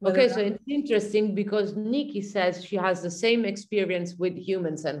okay, so it's interesting because Nikki says she has the same experience with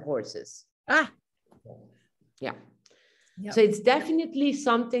humans and horses. Yeah. Yep. So it's definitely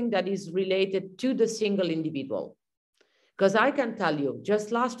something that is related to the single individual. Because I can tell you,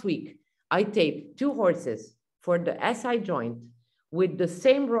 just last week, I taped 2 horses for the SI joint with the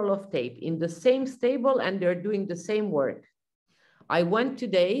same roll of tape in the same stable, and they're doing the same work. I went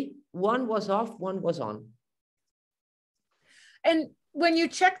today, one was off, one was on. And when you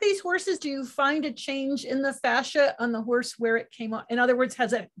check these horses, do you find a change in the fascia on the horse where it came on? In other words,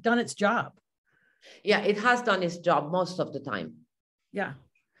 has it done its job? Yeah, it has done its job most of the time. Yeah.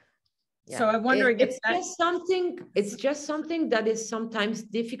 So I'm wondering it's just something that is sometimes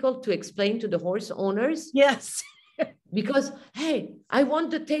difficult to explain to the horse owners. Yes. Because, hey, I want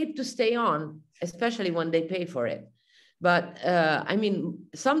the tape to stay on, especially when they pay for it. But I mean,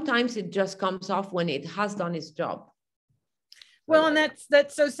 sometimes it just comes off when it has done its job. Well, and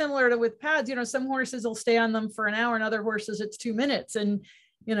that's so similar to with pads. You know, some horses will stay on them for an hour, and other horses it's 2 minutes. And,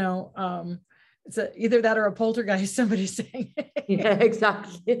 you know, it's either that or a poltergeist, somebody's saying. Yeah,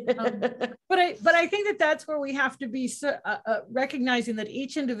 exactly. But I think that's where we have to be recognizing that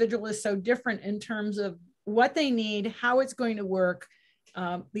each individual is so different in terms of what they need, how it's going to work,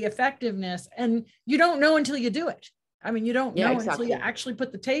 the effectiveness, and you don't know until you do it. I mean, you don't know until you actually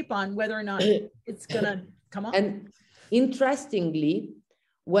put the tape on whether or not it's going to come off. And interestingly,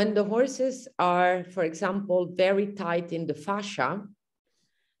 when the horses are, for example, very tight in the fascia,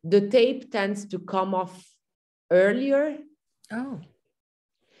 the tape tends to come off earlier. Oh.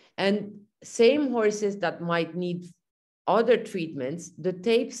 And same horses that might need other treatments, the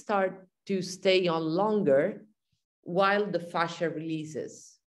tape start to stay on longer while the fascia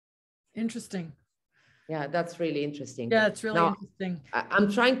releases. Interesting. Yeah, that's really interesting. Yeah, it's really now, interesting.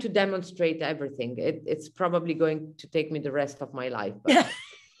 I'm trying to demonstrate everything. It's probably going to take me the rest of my life. But...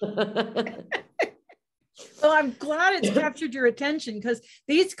 Yeah. Well, I'm glad it's captured your attention, because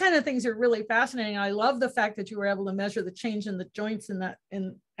these kind of things are really fascinating. I love the fact that you were able to measure the change in the joints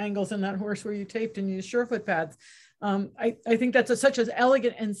in angles in that horse where you taped and used surefoot pads. I think that's such an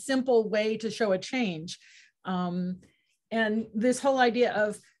elegant and simple way to show a change. And this whole idea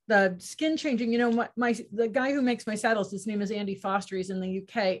of the skin changing, you know, the guy who makes my saddles, his name is Andy Foster, he's in the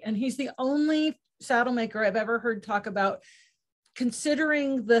UK, and he's the only saddle maker I've ever heard talk about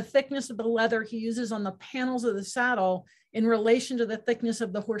considering the thickness of the leather he uses on the panels of the saddle in relation to the thickness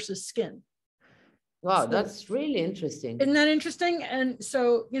of the horse's skin. Wow, so, that's really interesting. Isn't that interesting? And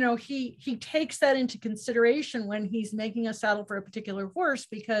so, you know, he takes that into consideration when he's making a saddle for a particular horse,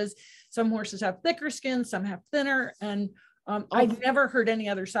 because some horses have thicker skin, some have thinner. And I've never heard any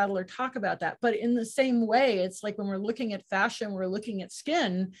other saddler talk about that. But in the same way, it's like when we're looking at fascia and we're looking at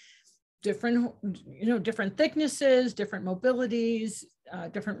skin, different, you know, different thicknesses, different mobilities,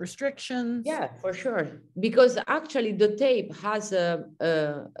 different restrictions. Yeah, for sure. Because actually the tape has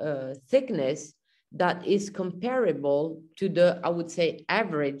a thickness that is comparable to the, I would say,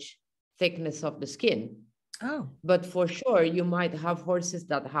 average thickness of the skin. Oh. But for sure, you might have horses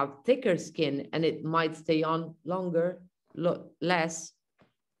that have thicker skin and it might stay on longer, less,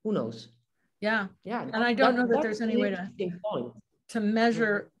 who knows? Yeah. Yeah. And I don't know that there's any way to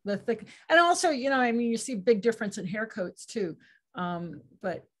measure the thick. And also, you know, I mean, you see big difference in hair coats too.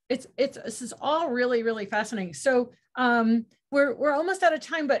 But this is all really, really fascinating. So we're almost out of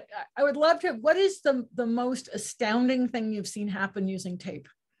time, but I would love to, what is the most astounding thing you've seen happen using tape?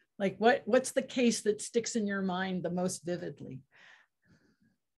 Like what's the case that sticks in your mind the most vividly?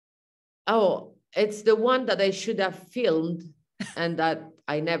 Oh, it's the one that I should have filmed and that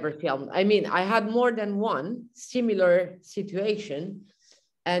I never filmed. I mean, I had more than one similar situation.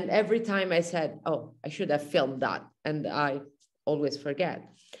 And every time I said, oh, I should have filmed that. And I always forget.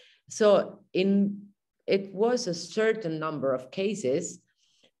 So it was a certain number of cases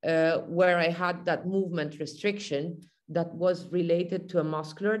where I had that movement restriction that was related to a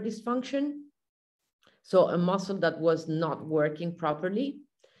muscular dysfunction. So a muscle that was not working properly.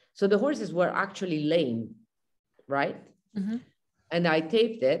 So the horses were actually lame, right? Mm-hmm. And I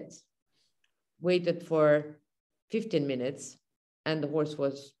taped it, waited for 15 minutes, and the horse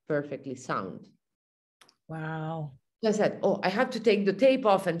was perfectly sound. Wow. So I said, oh, I have to take the tape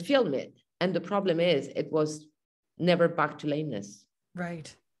off and film it. And the problem is it was never back to lameness.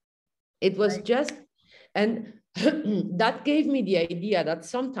 Right. It was just, and that gave me the idea that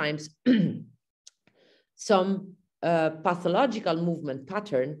sometimes some pathological movement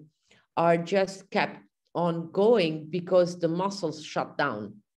pattern are just kept on going because the muscles shut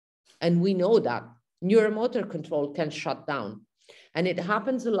down. And we know that neuromotor control can shut down. And it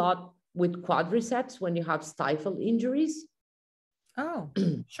happens a lot with quadriceps when you have stifle injuries. Oh,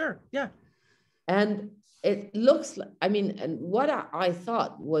 sure. Yeah. And it looks like, I mean, and what I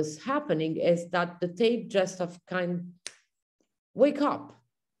thought was happening is that the tape just of wake up.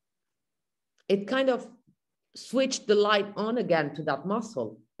 It kind of switched the light on again to that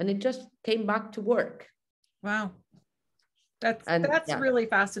muscle and it just came back to work. Wow. That's really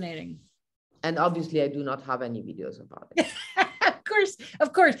fascinating. And obviously I do not have any videos about it.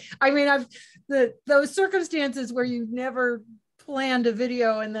 Of course. I mean, those circumstances where you never planned a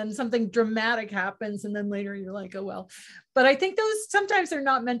video and then something dramatic happens and then later you're like, oh, well, but I think those sometimes they're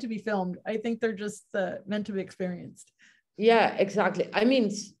not meant to be filmed. I think they're just meant to be experienced. Yeah, exactly. I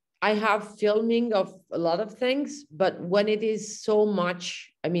mean, I have filming of a lot of things, but when it is so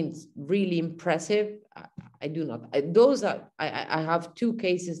much, I mean, really impressive, I do not. I have two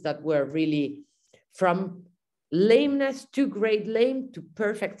cases that were really from lameness to grade lame to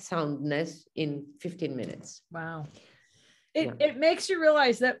perfect soundness in 15 minutes. Wow. It makes you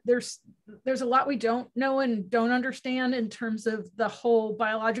realize that there's a lot we don't know and don't understand in terms of the whole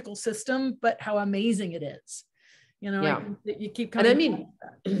biological system, but how amazing it is. You know, yeah. You keep coming. And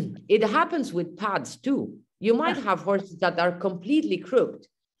I mean, it happens with pads too. You might have horses that are completely crooked.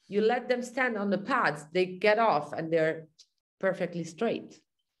 You let them stand on the pads, they get off and they're perfectly straight.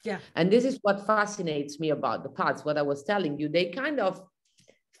 Yeah. And this is what fascinates me about the pads. What I was telling you, they kind of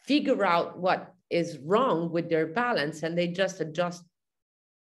figure out what is wrong with their balance and they just adjust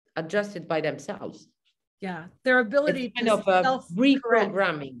it by themselves. Yeah. Their ability to kind of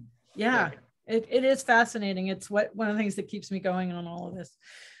reprogramming. Yeah. It is fascinating. It's one of the things that keeps me going on all of this.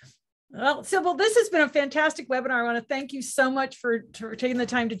 Well, Sybille, this has been a fantastic webinar. I want to thank you so much for taking the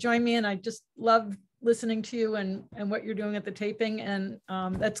time to join me. And I just love listening to you and what you're doing at the taping. And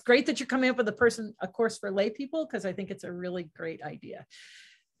that's great that you're coming up with a course for lay people, because I think it's a really great idea.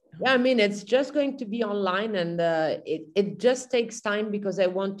 Yeah, I mean, it's just going to be online, and it just takes time because I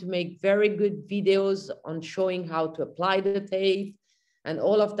want to make very good videos on showing how to apply the tape and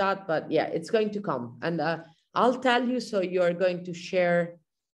all of that. But yeah, it's going to come, and I'll tell you, so you're going to share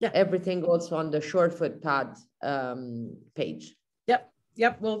everything also on the Surefoot Pad page.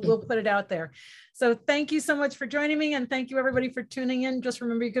 Yep, we'll put it out there. So thank you so much for joining me, and thank you everybody for tuning in. Just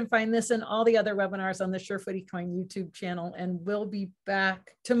remember, you can find this and all the other webinars on the Surefoot Equine YouTube channel, and we'll be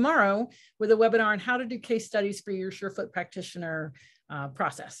back tomorrow with a webinar on how to do case studies for your Surefoot practitioner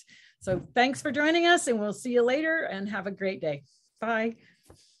process. So thanks for joining us, and we'll see you later, and have a great day. Bye.